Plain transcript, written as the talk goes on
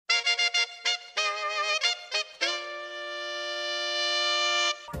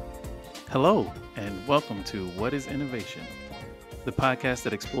Hello, and welcome to What is Innovation, the podcast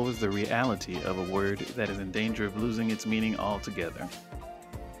that explores the reality of a word that is in danger of losing its meaning altogether.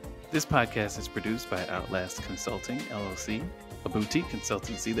 This podcast is produced by Outlast Consulting, LLC, a boutique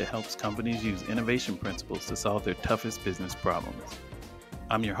consultancy that helps companies use innovation principles to solve their toughest business problems.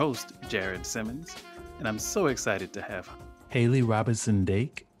 I'm your host, Jared Simmons, and I'm so excited to have Haley Robison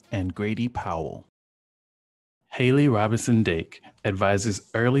Dake and Grady Powell. Haley Robison Dake advises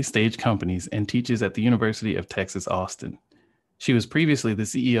early-stage companies and teaches at the University of Texas, Austin. She was previously the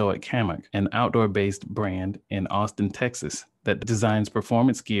CEO at Kammok, an outdoor-based brand in Austin, Texas, that designs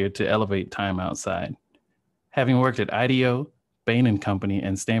performance gear to elevate time outside. Having worked at IDEO, Bain & Company,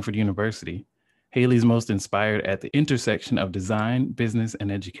 and Stanford University, Haley's most inspired at the intersection of design, business,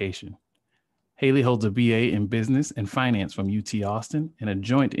 and education. Haley holds a BA in Business and Finance from UT Austin and a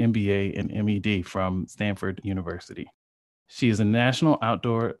joint MBA in MED from Stanford University. She is a National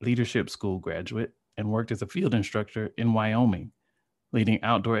Outdoor Leadership School graduate and worked as a field instructor in Wyoming, leading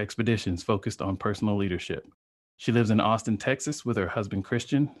outdoor expeditions focused on personal leadership. She lives in Austin, Texas with her husband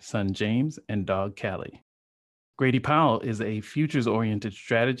Christian, son James, and dog Callie. Grady Powell is a futures-oriented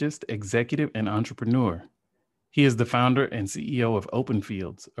strategist, executive, and entrepreneur. He is the founder and CEO of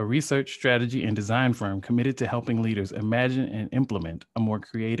Openfields, a research, strategy, and design firm committed to helping leaders imagine and implement a more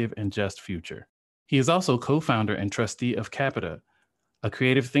creative and just future. He is also co-founder and trustee of Capita, a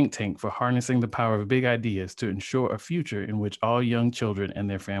creative think tank for harnessing the power of big ideas to ensure a future in which all young children and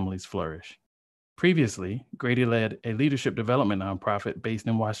their families flourish. Previously, Grady led a leadership development nonprofit based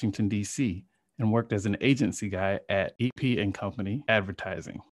in Washington, D.C., and worked as an agency guy at EP & Company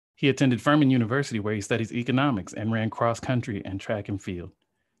Advertising. He attended Furman University, where he studies economics and ran cross-country and track and field.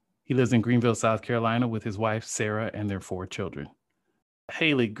 He lives in Greenville, South Carolina with his wife, Sarah, and their 4 children.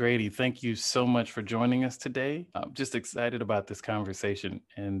 Haley, Grady, thank you so much for joining us today. I'm just excited about this conversation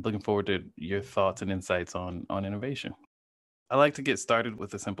and looking forward to your thoughts and insights on innovation. I'd like to get started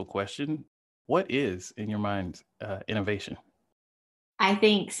with a simple question. What is, in your mind, innovation? I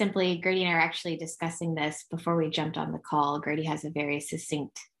think simply Grady and I are actually discussing this before we jumped on the call. Grady has a very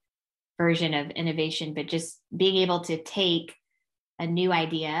succinct version of innovation, but just being able to take a new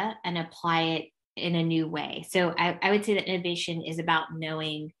idea and apply it in a new way. So I would say that innovation is about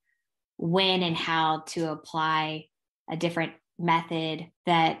knowing when and how to apply a different method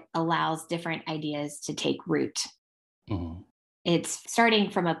that allows different ideas to take root. Mm-hmm. It's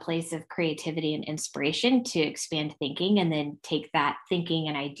starting from a place of creativity and inspiration to expand thinking and then take that thinking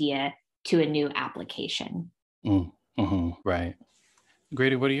and idea to a new application. Mm-hmm. Right.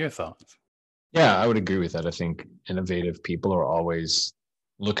 Grady, what are your thoughts? Yeah, I would agree with that. I think innovative people are always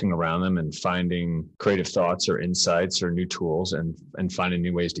looking around them and finding creative thoughts or insights or new tools and finding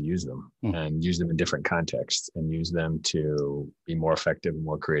new ways to use them and use them in different contexts and use them to be more effective and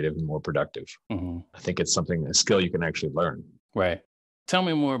more creative and more productive. Mm-hmm. I think it's a skill you can actually learn. Right. Tell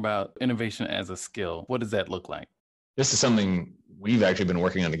me more about innovation as a skill. What does that look like? This is something we've actually been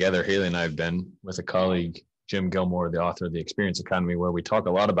working on together. Haley and I have been with a colleague, Jim Gilmore, the author of The Experience Economy, where we talk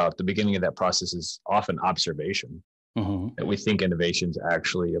a lot about the beginning of that process is often observation. Mm-hmm. That we think innovation is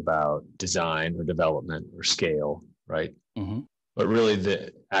actually about design or development or scale, right? Mm-hmm. But really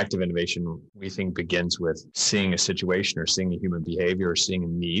the act of innovation, we think, begins with seeing a situation or seeing a human behavior or seeing a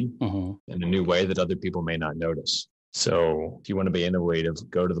need in a new way that other people may not notice. So if you want to be innovative,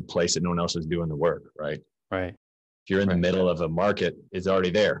 go to the place that no one else is doing the work, right? Right. If you're in the middle of a market, it's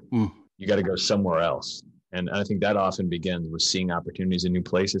already there. You got to go somewhere else. And I think that often begins with seeing opportunities in new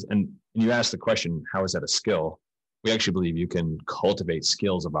places. And you ask the question, how is that a skill? We actually believe you can cultivate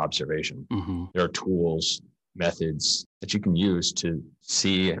skills of observation. Mm-hmm. There are tools, methods that you can use to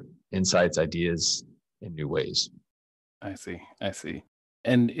see insights, ideas in new ways. I see.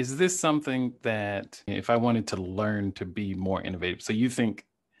 And is this something that if I wanted to learn to be more innovative, so you think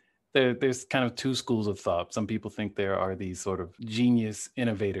there's kind of 2 schools of thought. Some people think there are these sort of genius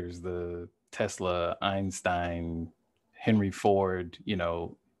innovators, the Tesla, Einstein, Henry Ford,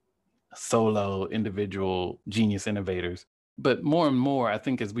 solo individual genius innovators. But more and more, I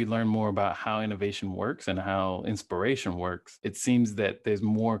think as we learn more about how innovation works and how inspiration works, it seems that there's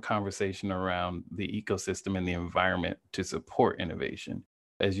more conversation around the ecosystem and the environment to support innovation.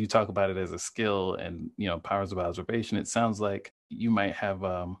 As you talk about it as a skill and, powers of observation, it sounds like you might have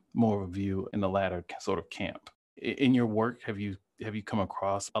more of a view in the latter sort of camp. In your work, have you come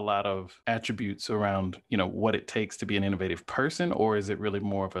across a lot of attributes around, what it takes to be an innovative person, or is it really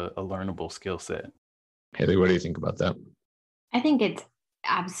more of a learnable skill set? Haley, what do you think about that? I think it's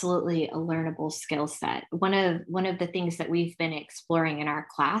absolutely a learnable skill set. One of the things that we've been exploring in our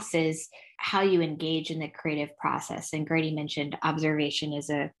class is how you engage in the creative process. And Grady mentioned observation is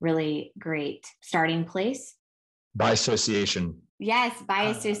a really great starting place. By association. Yes, by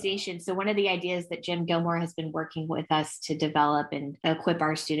association. So one of the ideas that Jim Gilmore has been working with us to develop and equip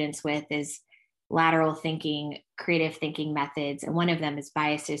our students with is lateral thinking, creative thinking methods. And one of them is by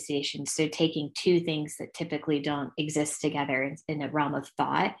association. So taking two things that typically don't exist together in the realm of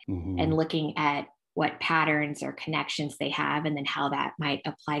thought and looking at what patterns or connections they have, and then how that might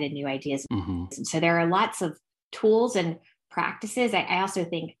apply to new ideas. And so there are lots of tools and practices. I also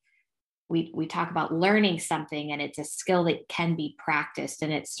think we talk about learning something, and it's a skill that can be practiced.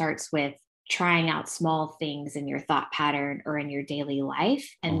 And it starts with trying out small things in your thought pattern or in your daily life,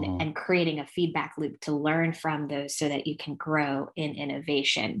 and creating a feedback loop to learn from those so that you can grow in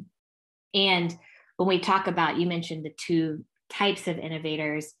innovation. And when we talk about, you mentioned the two types of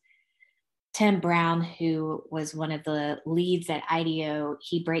innovators, Tim Brown, who was one of the leads at IDEO,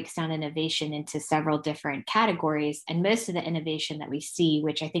 he breaks down innovation into several different categories. And most of the innovation that we see,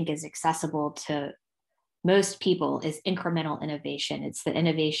 which I think is accessible to most people, is incremental innovation. It's the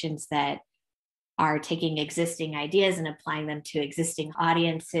innovations that are taking existing ideas and applying them to existing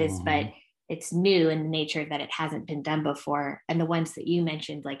audiences, but it's new in the nature that it hasn't been done before. And the ones that you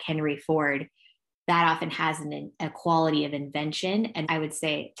mentioned, like Henry Ford, that often has a quality of invention. And I would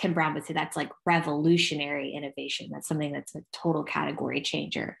say, Tim Brown would say that's like revolutionary innovation. That's something that's a total category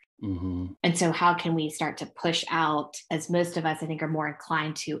changer. And so how can we start to push out, as most of us, I think, are more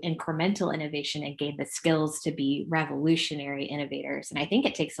inclined to incremental innovation and gain the skills to be revolutionary innovators? And I think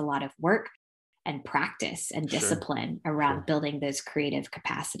it takes a lot of work and practice and discipline around building those creative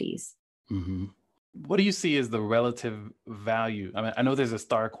capacities. What do you see as the relative value? I mean, I know there's a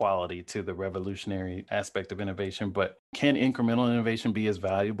star quality to the revolutionary aspect of innovation, but can incremental innovation be as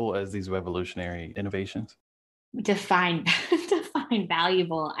valuable as these revolutionary innovations? Define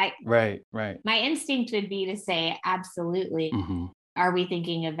valuable. Right. My instinct would be to say absolutely. Are we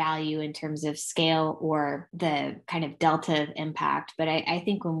thinking of value in terms of scale or the kind of delta of impact? But I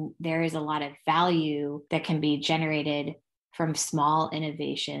think when there is a lot of value that can be generated from small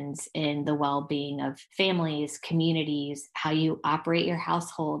innovations in the well-being of families, communities, how you operate your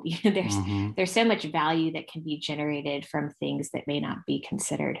household. There's so much value that can be generated from things that may not be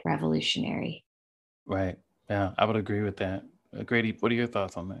considered revolutionary. Right. Yeah, I would agree with that. Grady, what are your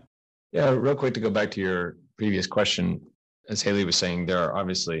thoughts on that? Yeah, real quick to go back to your previous question. As Haley was saying, there are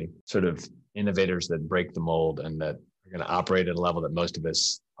obviously sort of innovators that break the mold and that are going to operate at a level that most of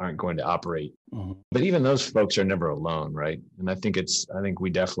us aren't going to operate. But even those folks are never alone, right? And I think we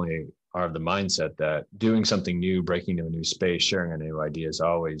definitely are of the mindset that doing something new, breaking into a new space, sharing a new idea is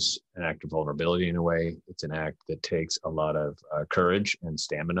always an act of vulnerability in a way. It's an act that takes a lot of courage and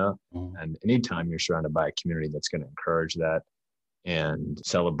stamina. And anytime you're surrounded by a community that's going to encourage that and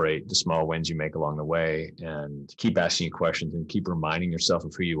celebrate the small wins you make along the way and keep asking you questions and keep reminding yourself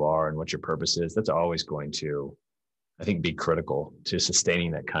of who you are and what your purpose is, that's always going to, I think, be critical to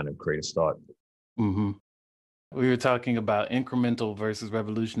sustaining that kind of creative thought. We were talking about incremental versus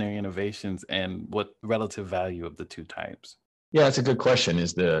revolutionary innovations and what relative value of the two types. Yeah, that's a good question.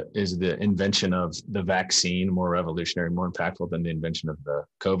 Is the invention of the vaccine more revolutionary, more impactful than the invention of the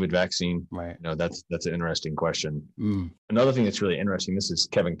COVID vaccine? Right. That's an interesting question. Another thing that's really interesting, this is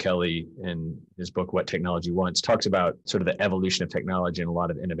Kevin Kelly in his book, What Technology Wants, talks about sort of the evolution of technology, and a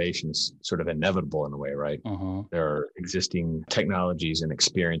lot of innovation is sort of inevitable in a way, right? There are existing technologies and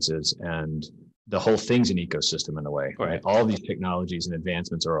experiences, and the whole thing's an ecosystem in a way, right? All these technologies and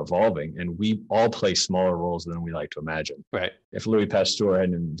advancements are evolving, and we all play smaller roles than we like to imagine. Right. If Louis Pasteur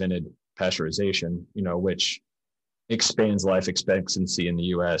hadn't invented pasteurization, which expands life expectancy in the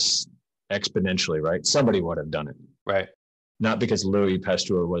US exponentially, right? Somebody would have done it. Right. Not because Louis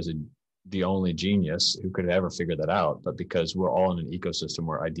Pasteur was the only genius who could ever figure that out, but because we're all in an ecosystem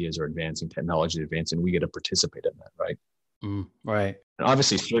where ideas are advancing, technology is advancing, and we get to participate in that, right? Right. And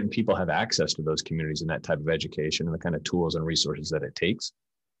obviously, certain people have access to those communities and that type of education and the kind of tools and resources that it takes.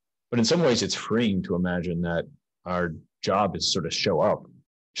 But in some ways, it's freeing to imagine that our job is sort of show up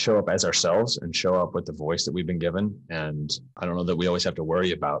as ourselves and show up with the voice that we've been given. And I don't know that we always have to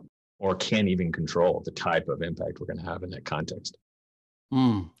worry about or can even control the type of impact we're going to have in that context.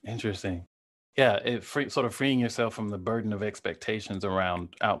 Interesting. Yeah, sort of freeing yourself from the burden of expectations around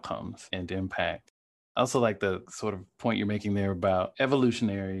outcomes and impact. I also like the sort of point you're making there about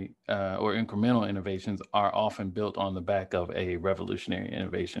evolutionary or incremental innovations are often built on the back of a revolutionary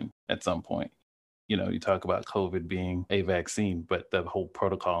innovation at some point. You talk about COVID being a vaccine, but the whole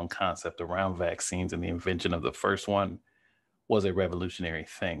protocol and concept around vaccines and the invention of the first one was a revolutionary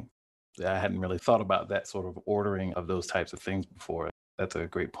thing. I hadn't really thought about that sort of ordering of those types of things before. That's a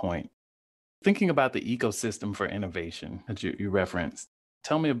great point. Thinking about the ecosystem for innovation that you referenced,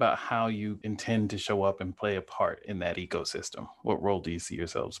 tell me about how you intend to show up and play a part in that ecosystem. What role do you see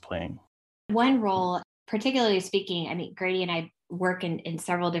yourselves playing? One role, particularly speaking, I mean, Grady and I work in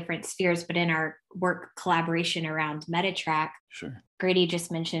several different spheres, but in our work collaboration around MetaTrack, Sure. Grady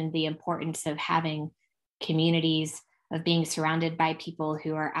just mentioned the importance of having communities, of being surrounded by people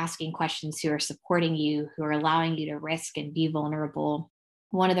who are asking questions, who are supporting you, who are allowing you to risk and be vulnerable.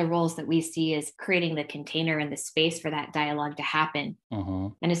 One of the roles that we see is creating the container and the space for that dialogue to happen.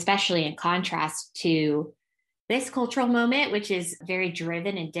 And especially in contrast to this cultural moment, which is very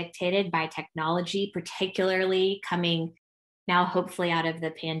driven and dictated by technology, particularly coming now, hopefully out of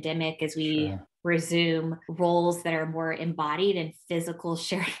the pandemic as we resume roles that are more embodied in physical,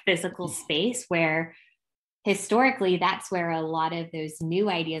 shared physical space, where historically, that's where a lot of those new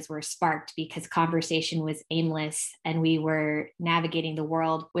ideas were sparked because conversation was aimless and we were navigating the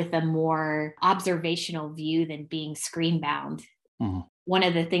world with a more observational view than being screen bound. One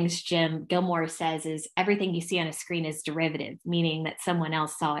of the things Jim Gilmore says is everything you see on a screen is derivative, meaning that someone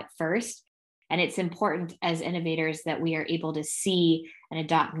else saw it first. And it's important as innovators that we are able to see and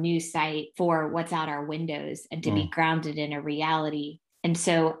adopt new sight for what's out our windows and to be grounded in a reality. And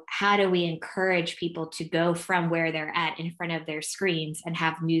so how do we encourage people to go from where they're at in front of their screens and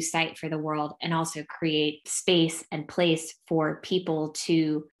have new sight for the world, and also create space and place for people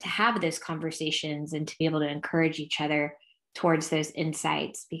to have those conversations and to be able to encourage each other towards those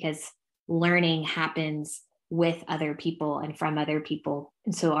insights, because learning happens with other people and from other people.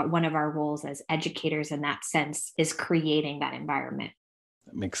 And so one of our roles as educators in that sense is creating that environment.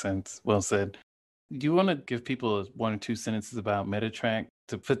 That makes sense. Well said. Do you want to give people one or two sentences about MetaTrack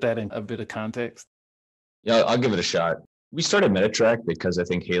to put that in a bit of context? Yeah, I'll give it a shot. We started MetaTrack because I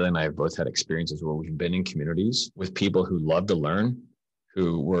think Haley and I have both had experiences where we've been in communities with people who love to learn,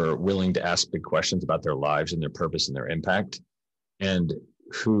 who were willing to ask big questions about their lives and their purpose and their impact, and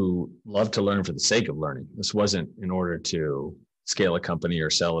who love to learn for the sake of learning. This wasn't in order to scale a company or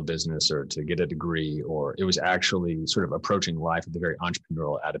sell a business or to get a degree, or it was actually sort of approaching life with a very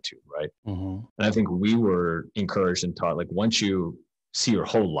entrepreneurial attitude, right? And I think we were encouraged and taught, like, once you see your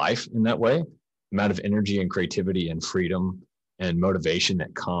whole life in that way, the amount of energy and creativity and freedom and motivation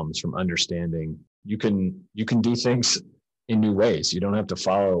that comes from understanding you can do things in new ways. You don't have to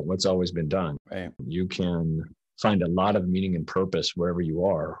follow what's always been done. Right. You can find a lot of meaning and purpose wherever you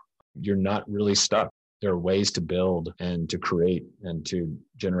are. You're not really stuck. There are ways to build and to create and to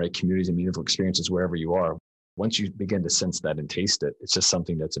generate communities and meaningful experiences wherever you are. Once you begin to sense that and taste it, it's just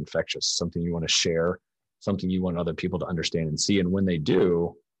something that's infectious, something you want to share, something you want other people to understand and see. And when they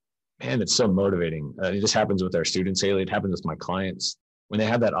do, man, it's so motivating. It just happens with our students, Haley. It happens with my clients. When they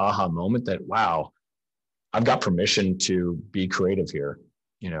have that aha moment that, wow, I've got permission to be creative here.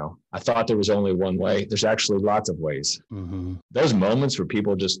 I thought there was only one way. There's actually lots of ways. Those moments where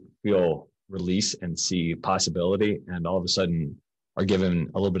people just feel release and see possibility and all of a sudden are given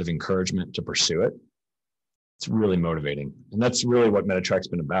a little bit of encouragement to pursue it, it's really motivating. And that's really what MetaTrack's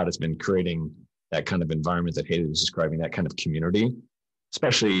been about. It's been creating that kind of environment that Haley was describing, that kind of community.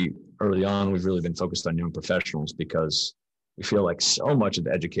 Especially early on, we've really been focused on young professionals because we feel like so much of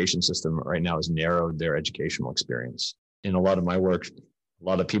the education system right now has narrowed their educational experience. In a lot of my work, a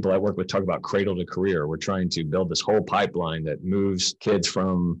lot of people I work with talk about cradle to career. We're trying to build this whole pipeline that moves kids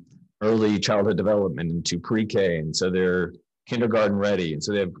from early childhood development into pre-K. And so they're kindergarten ready. And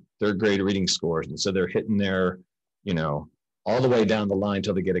so they have third grade reading scores. And so they're hitting their, all the way down the line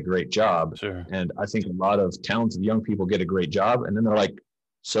until they get a great job. Sure. And I think a lot of talented young people get a great job and then they're like,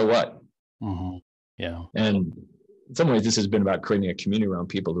 so what? Yeah. And in some ways, this has been about creating a community around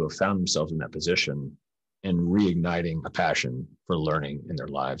people who have found themselves in that position and reigniting a passion for learning in their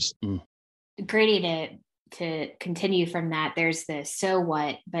lives. Grady, to continue from that, there's the so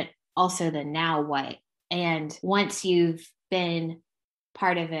what, but also the now what. And once you've been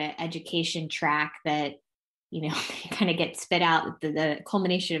part of an education track that, kind of get spit out the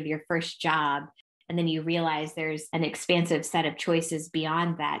culmination of your first job, and then you realize there's an expansive set of choices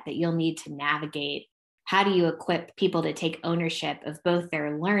beyond that you'll need to navigate. How do you equip people to take ownership of both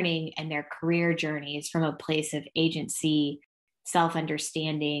their learning and their career journeys from a place of agency,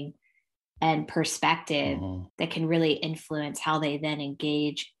 self-understanding, and perspective that can really influence how they then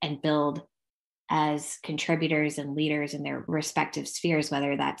engage and build as contributors and leaders in their respective spheres,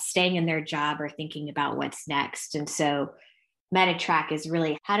 whether that's staying in their job or thinking about what's next? And so MetaTrack is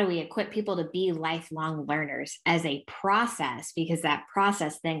really, how do we equip people to be lifelong learners as a process? Because that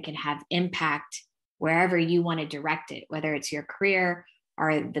process then can have impact wherever you want to direct it, whether it's your career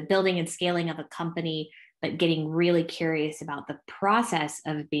or the building and scaling of a company, but getting really curious about the process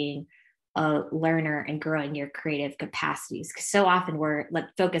of being a learner and growing your creative capacities. Because so often we're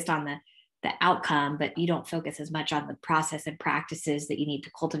focused on the outcome, but you don't focus as much on the process and practices that you need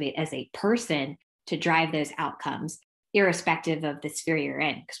to cultivate as a person to drive those outcomes, irrespective of the sphere you're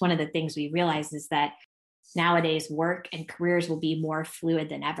in. Because one of the things we realize is that nowadays work and careers will be more fluid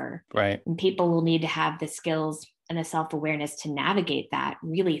than ever. Right. And people will need to have the skills and the self-awareness to navigate that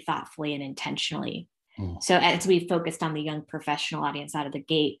really thoughtfully and intentionally. So as we focused on the young professional audience out of the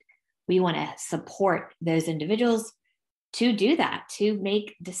gate, we want to support those individuals to do that, to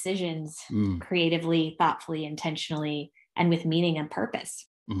make decisions creatively, thoughtfully, intentionally, and with meaning and purpose.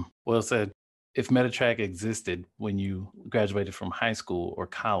 Well said. If MetaTrack existed when you graduated from high school or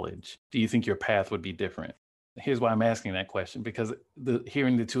college, do you think your path would be different? Here's why I'm asking that question, because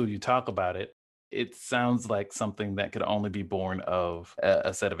hearing the two of you talk about it, it sounds like something that could only be born of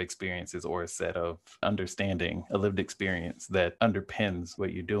a set of experiences or a set of understanding, a lived experience that underpins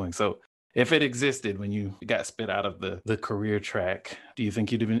what you're doing. So if it existed when you got spit out of the career track, do you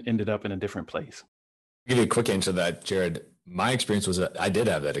think you'd have ended up in a different place? I'll give you a quick answer to that, Jared. My experience was that I did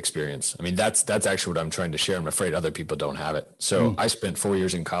have that experience. I mean, that's actually what I'm trying to share. I'm afraid other people don't have it. So I spent 4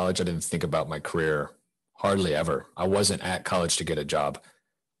 years in college. I didn't think about my career hardly ever. I wasn't at college to get a job.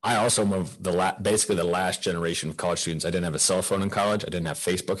 I also am of basically the last generation of college students. I didn't have a cell phone in college. I didn't have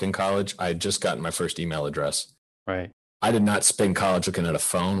Facebook in college. I had just gotten my first email address. Right. I did not spend college looking at a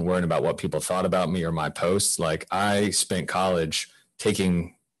phone, worrying about what people thought about me or my posts. Like, I spent college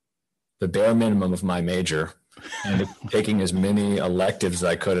taking the bare minimum of my major and taking as many electives as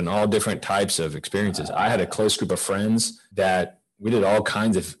I could in all different types of experiences. I had a close group of friends that we did all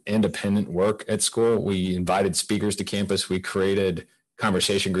kinds of independent work at school. We invited speakers to campus. We created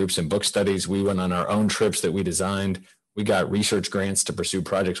conversation groups and book studies. We went on our own trips that we designed. We got research grants to pursue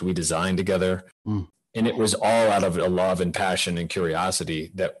projects we designed together. And it was all out of a love and passion and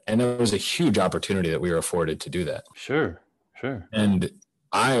curiosity and it was a huge opportunity that we were afforded to do that. Sure. And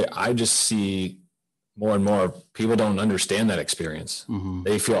I just see more and more people don't understand that experience.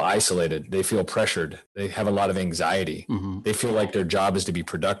 They feel isolated. They feel pressured. They have a lot of anxiety. They feel like their job is to be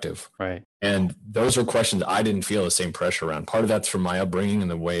productive. Right. And those are questions I didn't feel the same pressure around. Part of that's from my upbringing and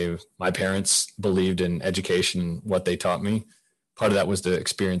the way my parents believed in education and what they taught me. Part of that was the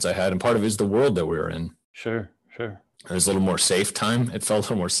experience I had. And part of it is the world that we were in. Sure. There's a little more safe time. It felt a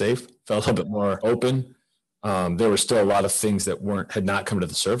little more safe, felt a little bit more open. There were still a lot of things that had not come to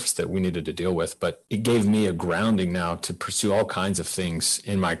the surface that we needed to deal with, but it gave me a grounding now to pursue all kinds of things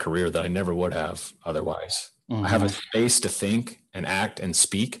in my career that I never would have otherwise. I have a space to think and act and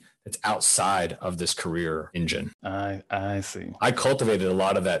speak that's outside of this career engine. I see. I cultivated a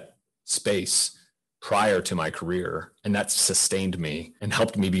lot of that space prior to my career, and that sustained me and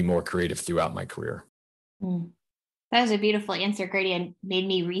helped me be more creative throughout my career. That was a beautiful answer, Grady, and made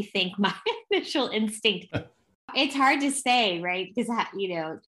me rethink my initial instinct. It's hard to say, right? Because,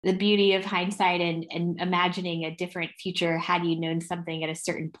 the beauty of hindsight and imagining a different future had you known something at a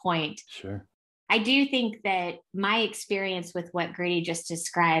certain point. Sure. I do think that my experience with what Grady just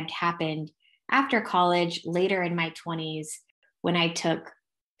described happened after college, later in my 20s, when I took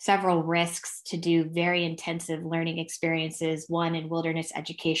several risks to do very intensive learning experiences, one in wilderness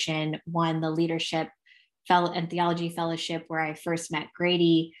education, one the leadership and theology fellowship where I first met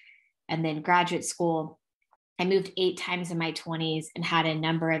Grady, and then graduate school. I moved 8 times in my 20s and had a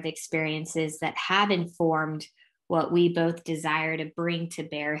number of experiences that have informed what we both desire to bring to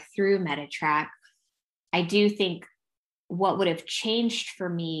bear through MetaTrack. I do think what would have changed for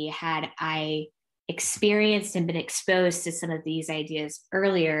me had I experienced and been exposed to some of these ideas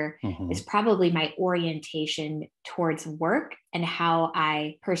earlier is probably my orientation towards work and how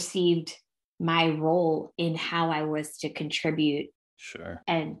I perceived my role in how I was to contribute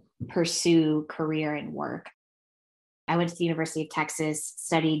and pursue career and work. I went to the University of Texas,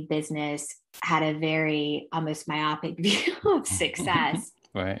 studied business, had a very almost myopic view of success,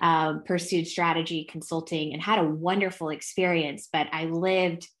 pursued strategy consulting and had a wonderful experience, but I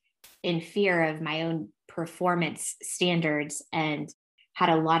lived in fear of my own performance standards and had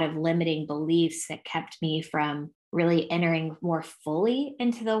a lot of limiting beliefs that kept me from really entering more fully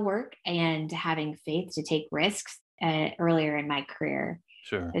into the work and having faith to take risks earlier in my career.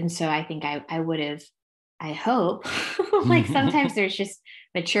 Sure. And so I think I would have, I hope, like sometimes there's just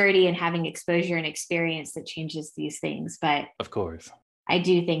maturity and having exposure and experience that changes these things. But of course, I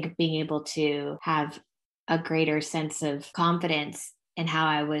do think being able to have a greater sense of confidence in how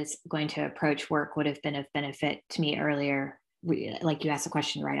I was going to approach work would have been of benefit to me earlier like you asked a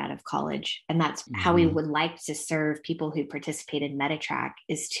question right out of college. And that's how we would like to serve people who participate in MetaTrack,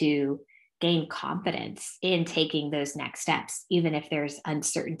 is to gain confidence in taking those next steps, even if there's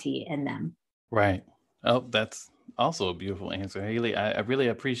uncertainty in them. Right. Oh, that's also a beautiful answer, Haley. I really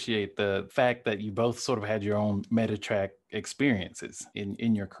appreciate the fact that you both sort of had your own MetaTrack experiences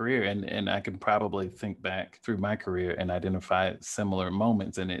in your career. And I can probably think back through my career and identify similar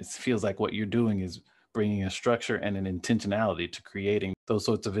moments. And it feels like what you're doing is bringing a structure and an intentionality to creating those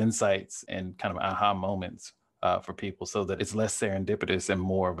sorts of insights and kind of aha moments for people, so that it's less serendipitous and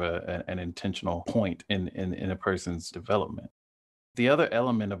more of an intentional point in a person's development. The other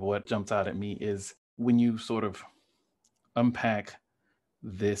element of what jumps out at me is when you sort of unpack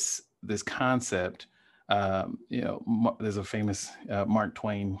this concept. There's a famous Mark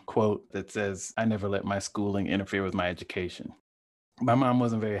Twain quote that says, "I never let my schooling interfere with my education." My mom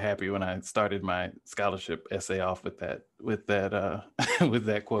wasn't very happy when I started my scholarship essay off with that with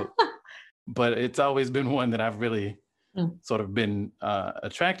that quote, but it's always been one that I've really sort of been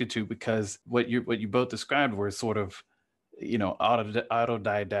attracted to, because what you both described were sort of,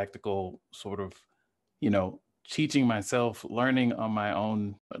 autodidactical sort of, teaching myself, learning on my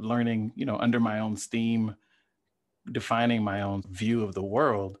own, learning, under my own steam, defining my own view of the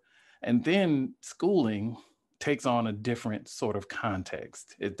world. And then schooling takes on a different sort of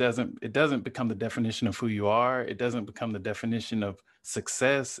context. It doesn't become the definition of who you are. It doesn't become the definition of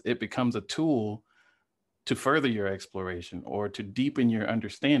success. It becomes a tool to further your exploration or to deepen your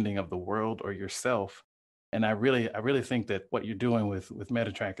understanding of the world or yourself. And I really think that what you're doing with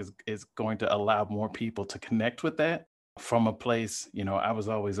MetaTrack is going to allow more people to connect with that from a place. I was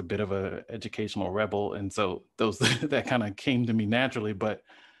always a bit of a educational rebel, and so those that kind of came to me naturally. But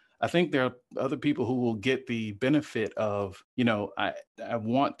I think there are other people who will get the benefit of, I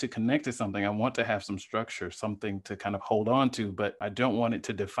want to connect to something. I want to have some structure, something to kind of hold on to, but I don't want it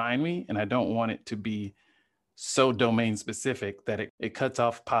to define me, and I don't want it to be so domain specific that it cuts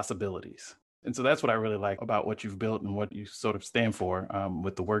off possibilities. And so that's what I really like about what you've built and what you sort of stand for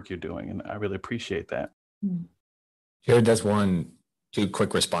with the work you're doing. And I really appreciate that. Jared, that's two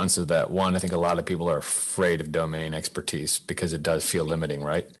quick responses to that. One, I think a lot of people are afraid of domain expertise because it does feel limiting,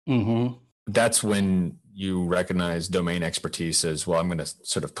 right? Mm-hmm. That's when you recognize domain expertise as, well, I'm going to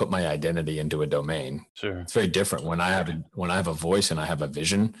sort of put my identity into a domain. Sure. It's very different when I have a voice and I have a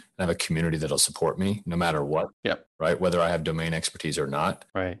vision and I have a community that'll support me no matter what. Yep. Right. Whether I have domain expertise or not.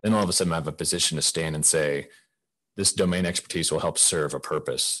 Right. Then all of a sudden I have a position to stand and say, this domain expertise will help serve a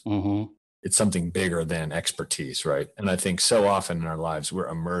purpose. Mm-hmm. It's something bigger than expertise. Right. And I think so often in our lives, we're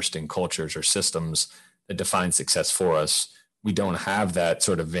immersed in cultures or systems that define success for us. We don't have that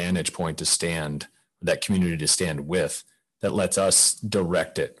sort of vantage point to stand, that community to stand with, that lets us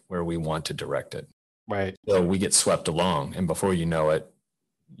direct it where we want to direct it. Right. So we get swept along, and before you know it,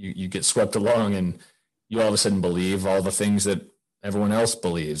 you get swept along, and you all of a sudden believe all the things that everyone else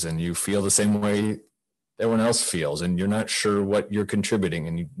believes, and you feel the same way everyone else feels, and you're not sure what you're contributing,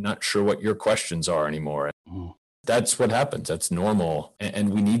 and you're not sure what your questions are anymore. Mm-hmm. That's what happens. That's normal.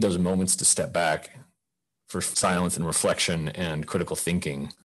 And we need those moments to step back for silence and reflection and critical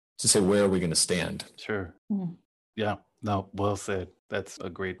thinking to say, where are we going to stand? Sure. Yeah. No, well said. That's a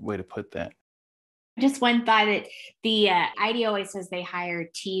great way to put that. Just one thought that the IDEA always says they hire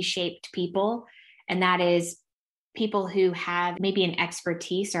T-shaped people, and that is people who have maybe an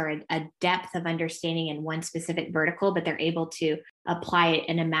expertise or a depth of understanding in one specific vertical, but they're able to apply it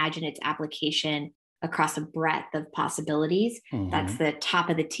and imagine its application across a breadth of possibilities. Mm-hmm. That's the top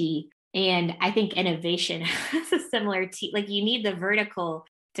of the T. And I think innovation has a similar T. Like, you need the vertical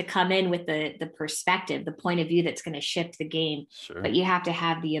to come in with the perspective, the point of view that's going to shift the game. Sure. But you have to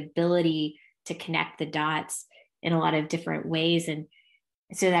have the ability to connect the dots in a lot of different ways. And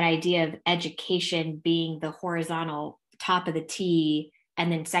so that idea of education being the horizontal top of the T,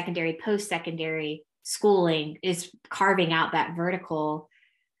 and then secondary, post-secondary schooling is carving out that vertical.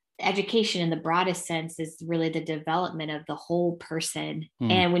 Education in the broadest sense is really the development of the whole person.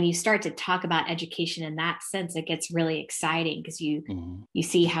 And when you start to talk about education in that sense, it gets really exciting, because you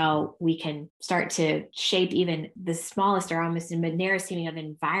see how we can start to shape even the smallest or almost narrow seeming of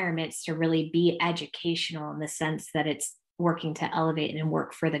environments to really be educational, in the sense that it's working to elevate and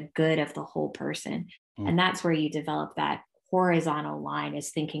work for the good of the whole person. And that's where you develop that horizontal line, is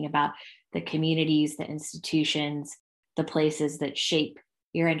thinking about the communities, the institutions, the places that shape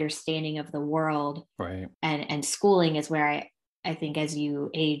your understanding of the world. Right. And schooling is where I think as you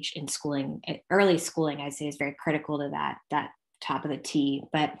age in schooling, early schooling, I'd say, is very critical to that top of the T.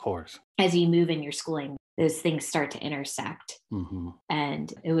 But of course, as you move in your schooling, those things start to intersect. Mm-hmm.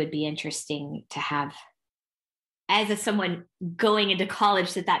 And it would be interesting to have someone going into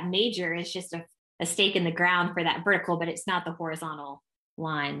college, that major is just a stake in the ground for that vertical, but it's not the horizontal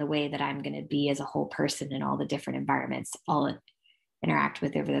line, the way that I'm going to be as a whole person in all the different environments I'll interact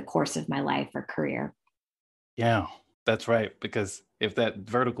with over the course of my life or career. Yeah, that's right. Because if that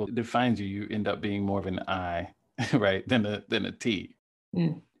vertical defines you, you end up being more of an I, right, than a T.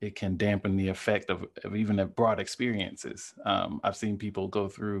 Mm. It can dampen the effect of even the broad experiences. I've seen people go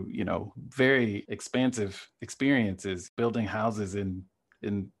through, very expansive experiences, building houses in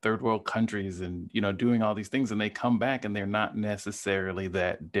third world countries and, doing all these things. And they come back and they're not necessarily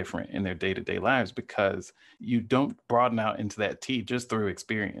that different in their day-to-day lives, because you don't broaden out into that T just through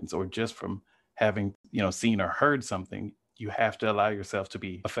experience or just from having, seen or heard something. You have to allow yourself to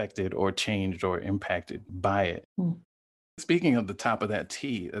be affected or changed or impacted by it. Mm. Speaking of the top of that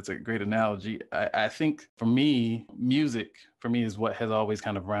T, that's a great analogy. I think for me, music is what has always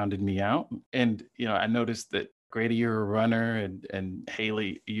kind of rounded me out. And, I noticed that Grady, you're a runner, and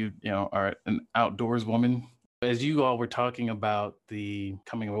Haley, you are an outdoors woman. As you all were talking about the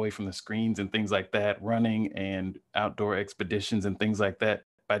coming away from the screens and things like that, running and outdoor expeditions and things like that,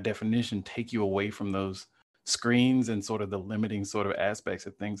 by definition, take you away from those screens and sort of the limiting sort of aspects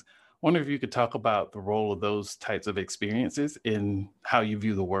of things. I wonder if you could talk about the role of those types of experiences in how you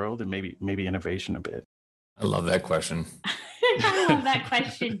view the world and maybe innovation a bit. I love that question. I love that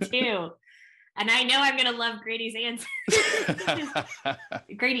question too. And I know I'm going to love Grady's answer.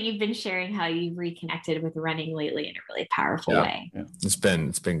 Grady, you've been sharing how you've reconnected with running lately in a really powerful way. Yeah. It's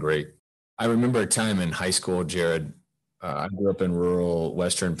been great. I remember a time in high school, Jared. I grew up in rural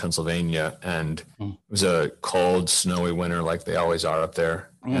Western Pennsylvania, and it was a cold, snowy winter like they always are up there.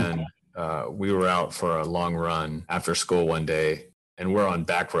 And we were out for a long run after school one day, and we're on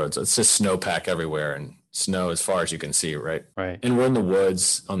back roads. It's just snowpack everywhere and snow as far as you can see, right? Right. And we're in the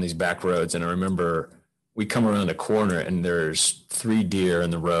woods on these back roads, and I remember we come around a corner, and there's 3 deer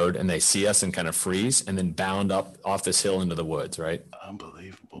in the road, and they see us and kind of freeze and then bound up off this hill into the woods, right?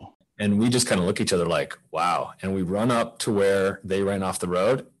 Unbelievable. And we just kind of look at each other like, wow. And we run up to where they ran off the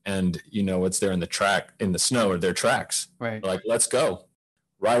road, and what's there in the snow are their tracks. Right. We're like, let's go.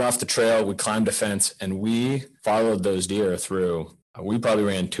 Right off the trail, we climbed a fence, and we followed those deer through. We probably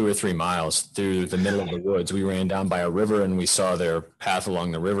ran 2 or 3 miles through the middle of the woods. We ran down by a river, and we saw their path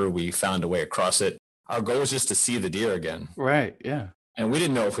along the river. We found a way across it. Our goal was just to see the deer again. Right. Yeah. And we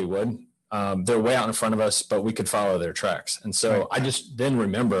didn't know if we would. They're way out in front of us, but we could follow their tracks. And so I just then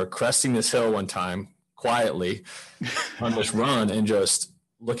remember cresting this hill one time quietly on this run and just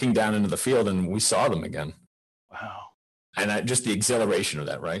looking down into the field, and we saw them again. Wow. And just the exhilaration of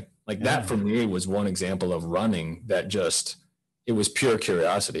that, right? That for me was one example of running that it was pure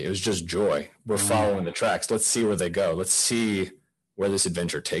curiosity. It was just joy. We're following the tracks. Let's see where they go. Let's see where this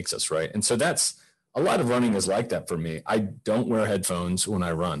adventure takes us, right? And so a lot of running is like that for me. I don't wear headphones when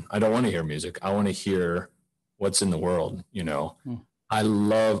I run. I don't want to hear music. I want to hear what's in the world,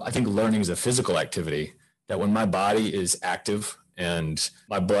 I think learning is a physical activity that when my body is active and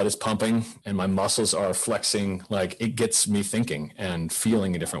my blood is pumping and my muscles are flexing, it gets me thinking and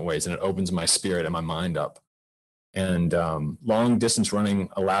feeling in different ways, and it opens my spirit and my mind up. And long distance running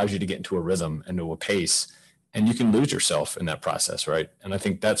allows you to get into a rhythm and to a pace, and you can lose yourself in that process, right? And I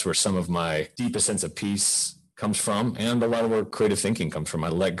think that's where some of my deepest sense of peace comes from, and a lot of where creative thinking comes from. I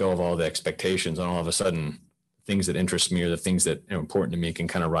let go of all the expectations, and all of a sudden, things that interest me or the things that are important to me can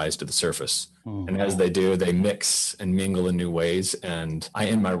kind of rise to the surface. Mm-hmm. And as they do, they mix and mingle in new ways. And I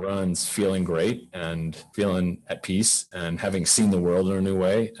end my runs feeling great and feeling at peace and having seen the world in a new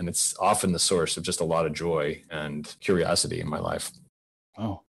way. And it's often the source of just a lot of joy and curiosity in my life.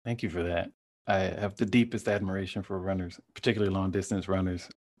 Oh, thank you for that. I have the deepest admiration for runners, particularly long distance runners,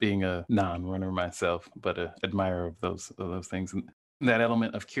 being a non-runner myself, but an admirer of those things. And that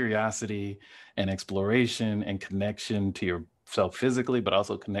element of curiosity and exploration and connection to yourself physically, but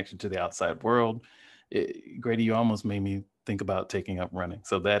also connection to the outside world. Grady, you almost made me think about taking up running.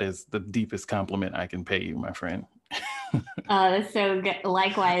 So that is the deepest compliment I can pay you, my friend. That's so good.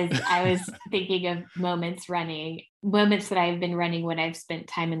 Likewise, I was thinking of moments that I've been running when I've spent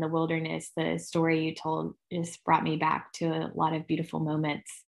time in the wilderness. The story you told just brought me back to a lot of beautiful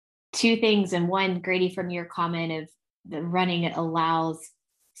moments. 2 things. And one, Grady, from your comment of the running, it allows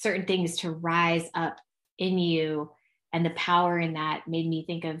certain things to rise up in you, and the power in that made me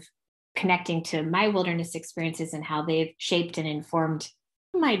think of connecting to my wilderness experiences and how they've shaped and informed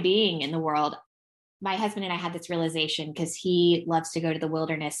my being in the world. my husband and I had this realization because he loves to go to the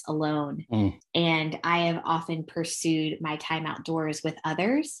wilderness alone. And I have often pursued my time outdoors with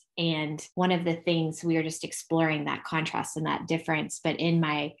others. And one of the things we were just exploring that contrast and that difference. But in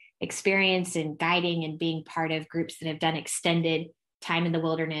my experience in guiding and being part of groups that have done extended time in the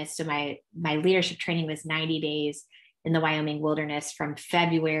wilderness. So my leadership training was 90 days in the Wyoming wilderness from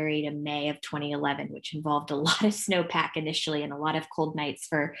February to May of 2011, which involved a lot of snowpack initially and a lot of cold nights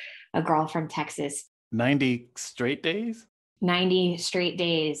for a girl from Texas. 90 straight days? 90 straight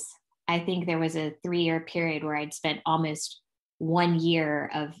days. I think there was a 3-year period where I'd spent almost 1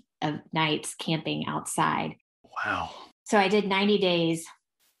 year of nights camping outside. Wow. So I did 90 days.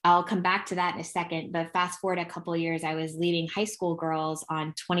 I'll come back to that in a second, but fast forward a couple of years, I was leading high school girls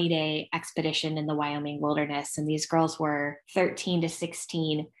on 20-day expedition in the Wyoming wilderness. And these girls were 13 to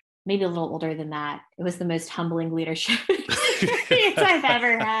 16, maybe a little older than that. It was the most humbling leadership experience I've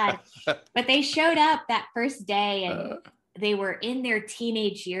ever had. But they showed up that first day and they were in their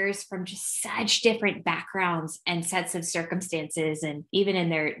teenage years from just such different backgrounds and sets of circumstances. And even in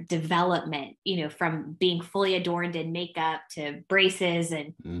their development, from being fully adorned in makeup to braces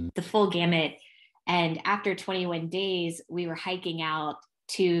and the full gamut. And after 21 days, we were hiking out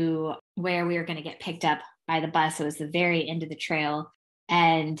to where we were going to get picked up by the bus. It was the very end of the trail.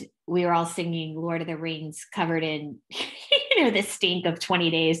 And we were all singing Lord of the Rings covered in, the stink of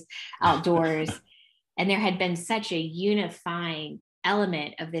 20 days outdoors. And there had been such a unifying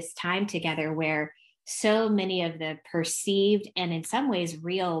element of this time together where so many of the perceived and in some ways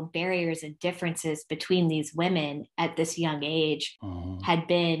real barriers and differences between these women at this young age had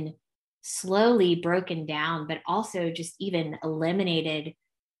been slowly broken down, but also just even eliminated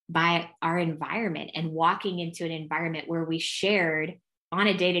by our environment and walking into an environment where we shared on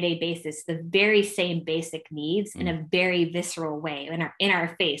a day-to-day basis the very same basic needs in a very visceral way in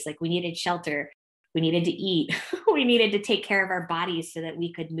our face. Like we needed shelter. We needed to eat. We needed to take care of our bodies so that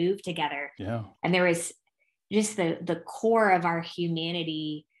we could move together. Yeah. And there was just the core of our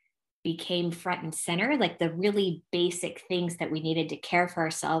humanity became front and center, like the really basic things that we needed to care for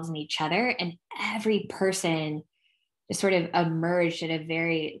ourselves and each other. And every person just sort of emerged at a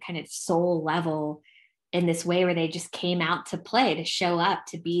very kind of soul level in this way where they just came out to play, to show up,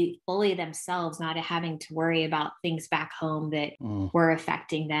 to be fully themselves, not having to worry about things back home that were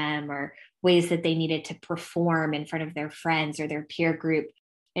affecting them or ways that they needed to perform in front of their friends or their peer group.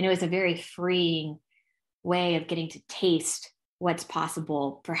 And it was a very freeing way of getting to taste what's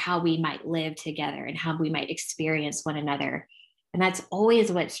possible for how we might live together and how we might experience one another. And that's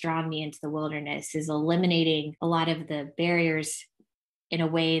always what's drawn me into the wilderness, is eliminating a lot of the barriers in a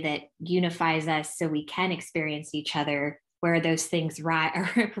way that unifies us so we can experience each other, where those things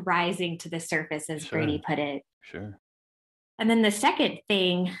are rising to the surface, as Grady put it. Sure. And then the second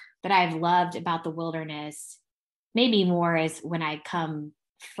thing that I've loved about the wilderness, maybe more as when I come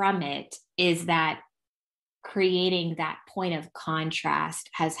from it, is that creating that point of contrast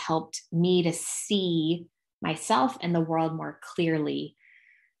has helped me to see myself and the world more clearly.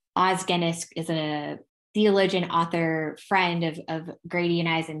 Os Guinness is a theologian, author, friend of Grady and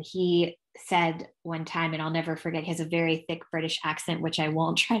I's, and he said one time, and I'll never forget, he has a very thick British accent, which I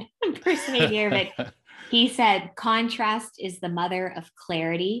won't try to impersonate here, but he said, contrast is the mother of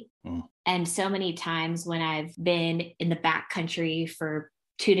clarity. And so many times when I've been in the backcountry for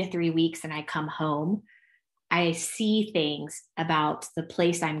 2 to 3 weeks and I come home, I see things about the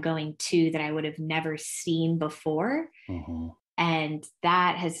place I'm going to that I would have never seen before. And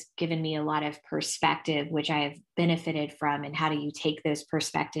that has given me a lot of perspective, which I have benefited from. And how do you take those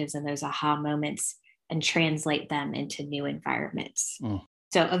perspectives and those aha moments and translate them into new environments?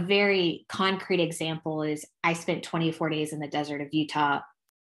 So a very concrete example is I spent 24 days in the desert of Utah,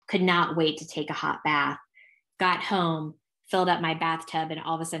 could not wait to take a hot bath, got home, filled up my bathtub, and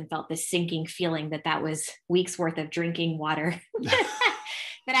all of a sudden felt this sinking feeling that was weeks worth of drinking water.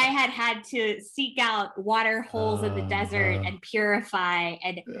 That I had to seek out water holes in the desert and purify.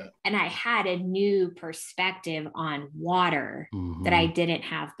 And I had a new perspective on water that I didn't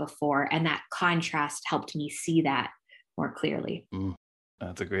have before. And that contrast helped me see that more clearly.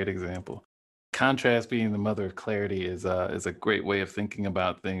 That's a great example. Contrast being the mother of clarity is a great way of thinking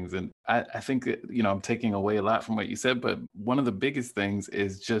about things. And I think that, I'm taking away a lot from what you said, but one of the biggest things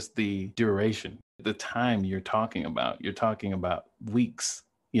is just the duration, the time you're talking about. You're talking about weeks,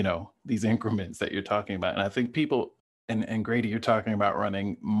 these increments that you're talking about. And I think people, and Grady, you're talking about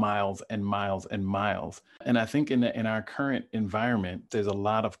running miles and miles and miles. And I think in our current environment, there's a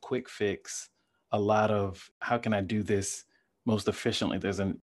lot of quick fix, a lot of how can I do this most efficiently? There's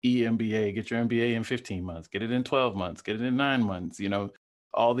an EMBA, get your MBA in 15 months, get it in 12 months, get it in 9 months.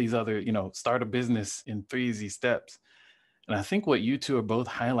 all these other, start a business in 3 easy steps. And I think what you two are both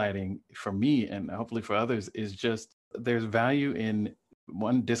highlighting for me and hopefully for others is just there's value in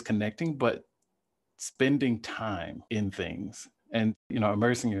one, disconnecting, but spending time in things and,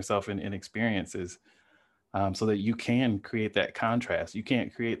 immersing yourself in experiences so that you can create that contrast. You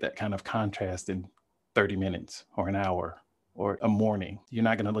can't create that kind of contrast in 30 minutes or an hour or a morning. You're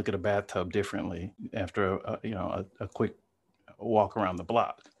not going to look at a bathtub differently after a quick walk around the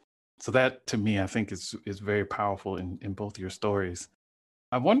block. So that, to me, I think is very powerful in both your stories.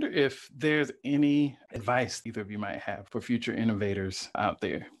 I wonder if there's any advice either of you might have for future innovators out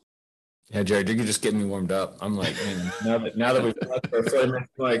there. Yeah, Jared, you can just get me warmed up. I'm like, man, now that we've talked for a few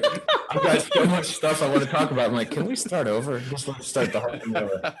minutes, like, I've got so much stuff I want to talk about. I'm like, can we start over? Just let's start the whole thing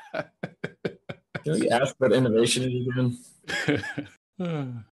over. Can we ask what innovation is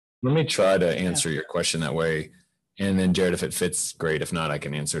again? Let me try to answer your question that way. And then, Jared, if it fits, great. If not, I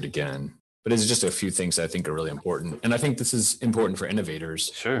can answer it again. But it's just a few things I think are really important. And I think this is important for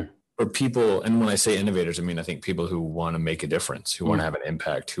innovators. Sure. For people, and when I say innovators, I mean, I think people who want to make a difference, who want to have an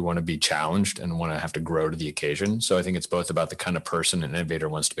impact, who want to be challenged and want to have to grow to the occasion. So I think it's both about the kind of person an innovator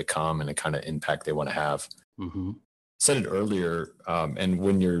wants to become and the kind of impact they want to have. Mm-hmm. Said it earlier, and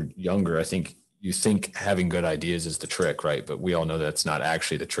when you're younger, I think you think having good ideas is the trick, right? But we all know that's not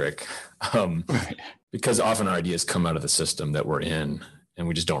actually the trick, right. Because often our ideas come out of the system that we're in, and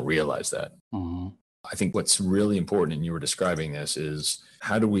we just don't realize that. Mm-hmm. I think what's really important, and you were describing this, is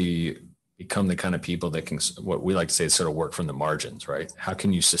how do we become the kind of people that can, what we like to say is sort of work from the margins, right? How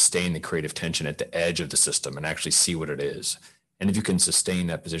can you sustain the creative tension at the edge of the system and actually see what it is? And if you can sustain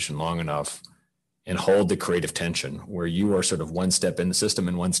that position long enough and hold the creative tension where you are sort of one step in the system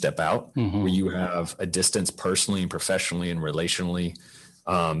and one step out, mm-hmm. where you have a distance personally and professionally and relationally,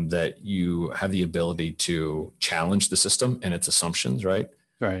 that you have the ability to challenge the system and its assumptions, right?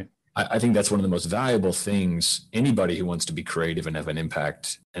 Right. I think that's one of the most valuable things. Anybody who wants to be creative and have an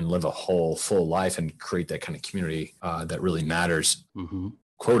impact and live a whole full life and create that kind of community that really matters. Mm-hmm.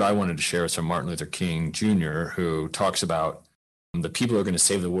 Quote I wanted to share was from Martin Luther King Jr., who talks about the people who are going to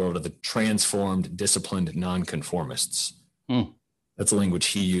save the world are the transformed, disciplined nonconformists. Mm. That's the language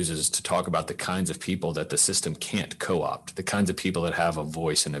he uses to talk about the kinds of people that the system can't co-opt, the kinds of people that have a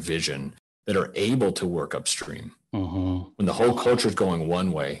voice and a vision that are able to work upstream. Mm-hmm. When the whole culture is going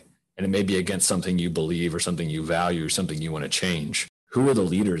one way, and it may be against something you believe or something you value or something you want to change, who are the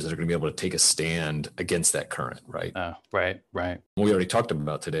leaders that are going to be able to take a stand against that current, right? Right. We already talked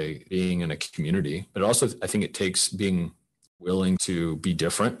about today being in a community, but also I think it takes being willing to be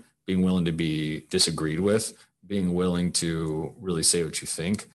different, being willing to be disagreed with, being willing to really say what you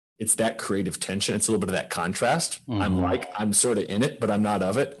think. It's that creative tension. It's a little bit of that contrast. Mm-hmm. I'm sort of in it, but I'm not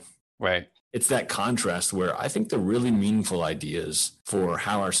of it. Right. It's that contrast where I think the really meaningful ideas for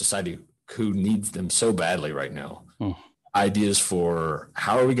how our society, who needs them so badly right now, ideas for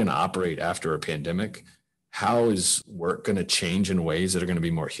how are we going to operate after a pandemic? How is work going to change in ways that are going to be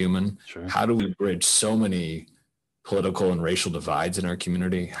more human? Sure. How do we bridge so many political and racial divides in our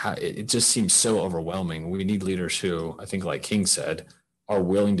community? It just seems so overwhelming. We need leaders who, I think like King said, are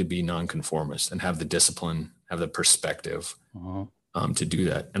willing to be nonconformist and have the discipline, have the perspective to do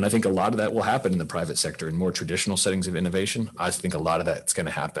that. And I think a lot of that will happen in the private sector in more traditional settings of innovation. I think a lot of that's going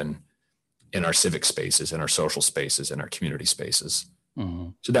to happen in our civic spaces, in our social spaces, in our community spaces.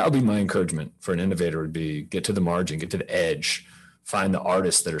 Mm-hmm. So that would be my encouragement for an innovator, would be get to the margin, get to the edge, find the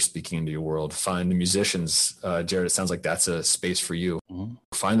artists that are speaking into your world, find the musicians. Jared, it sounds like that's a space for you. Mm-hmm.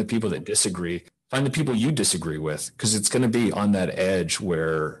 Find the people that disagree, find the people you disagree with, because it's going to be on that edge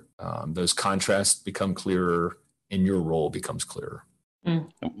where those contrasts become clearer and your role becomes clearer.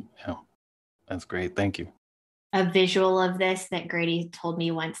 Yeah, that's great. Thank you. A visual of this that Grady told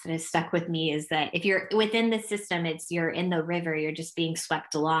me once that has stuck with me is that if you're within the system, you're in the river, you're just being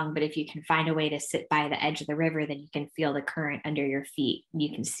swept along. But if you can find a way to sit by the edge of the river, then you can feel the current under your feet. You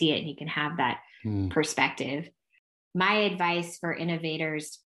can see it and you can have that perspective. My advice for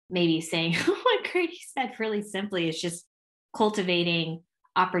innovators, maybe saying what Grady said really simply, is just cultivating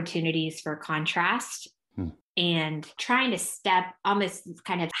opportunities for contrast and trying to almost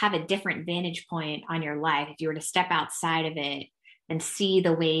kind of have a different vantage point on your life. If you were to step outside of it and see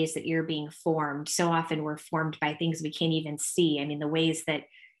the ways that you're being formed, so often we're formed by things we can't even see. I mean, the ways that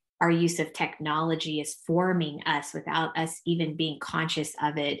our use of technology is forming us without us even being conscious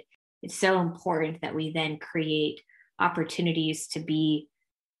of it. It's so important that we then create opportunities to be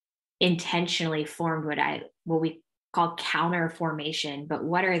intentionally formed, what we call counter formation. But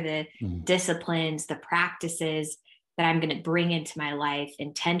what are the disciplines, the practices that I'm going to bring into my life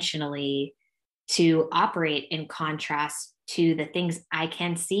intentionally to operate in contrast to the things I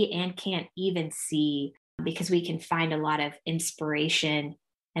can see and can't even see, because we can find a lot of inspiration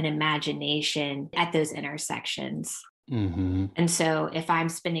and imagination at those intersections. Mm-hmm. And so if I'm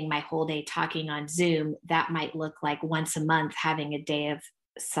spending my whole day talking on Zoom, that might look like once a month having a day of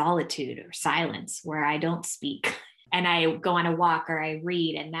solitude or silence where I don't speak and I go on a walk or I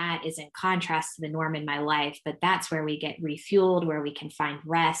read. And that is in contrast to the norm in my life. But that's where we get refueled, where we can find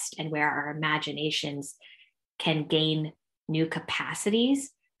rest, and where our imaginations can gain new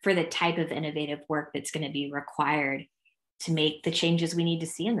capacities for the type of innovative work that's going to be required to make the changes we need to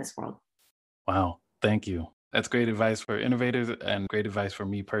see in this world. Wow. Thank you. That's great advice for innovators and great advice for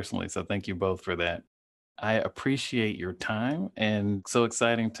me personally. So thank you both for that. I appreciate your time, and so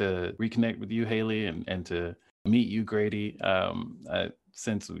exciting to reconnect with you, Haley, and to meet you, Grady.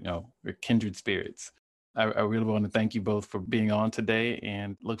 Since we're kindred spirits. I really want to thank you both for being on today,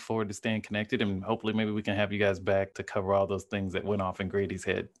 and look forward to staying connected. And hopefully maybe we can have you guys back to cover all those things that went off in Grady's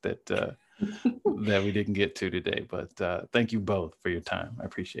head that that we didn't get to today. But thank you both for your time. I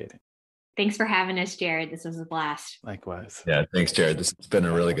appreciate it. Thanks for having us, Jared. This was a blast. Likewise. Yeah, thanks, Jared. This has been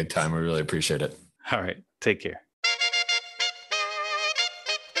a really good time. We really appreciate it. All right. Take care.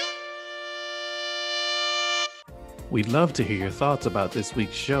 We'd love to hear your thoughts about this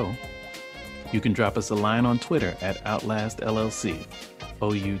week's show. You can drop us a line on Twitter at Outlast LLC,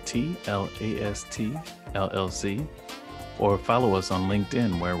 OUTLAST LLC, or follow us on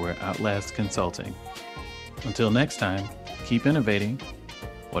LinkedIn where we're Outlast Consulting. Until next time, keep innovating,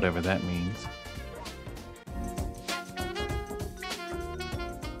 whatever that means.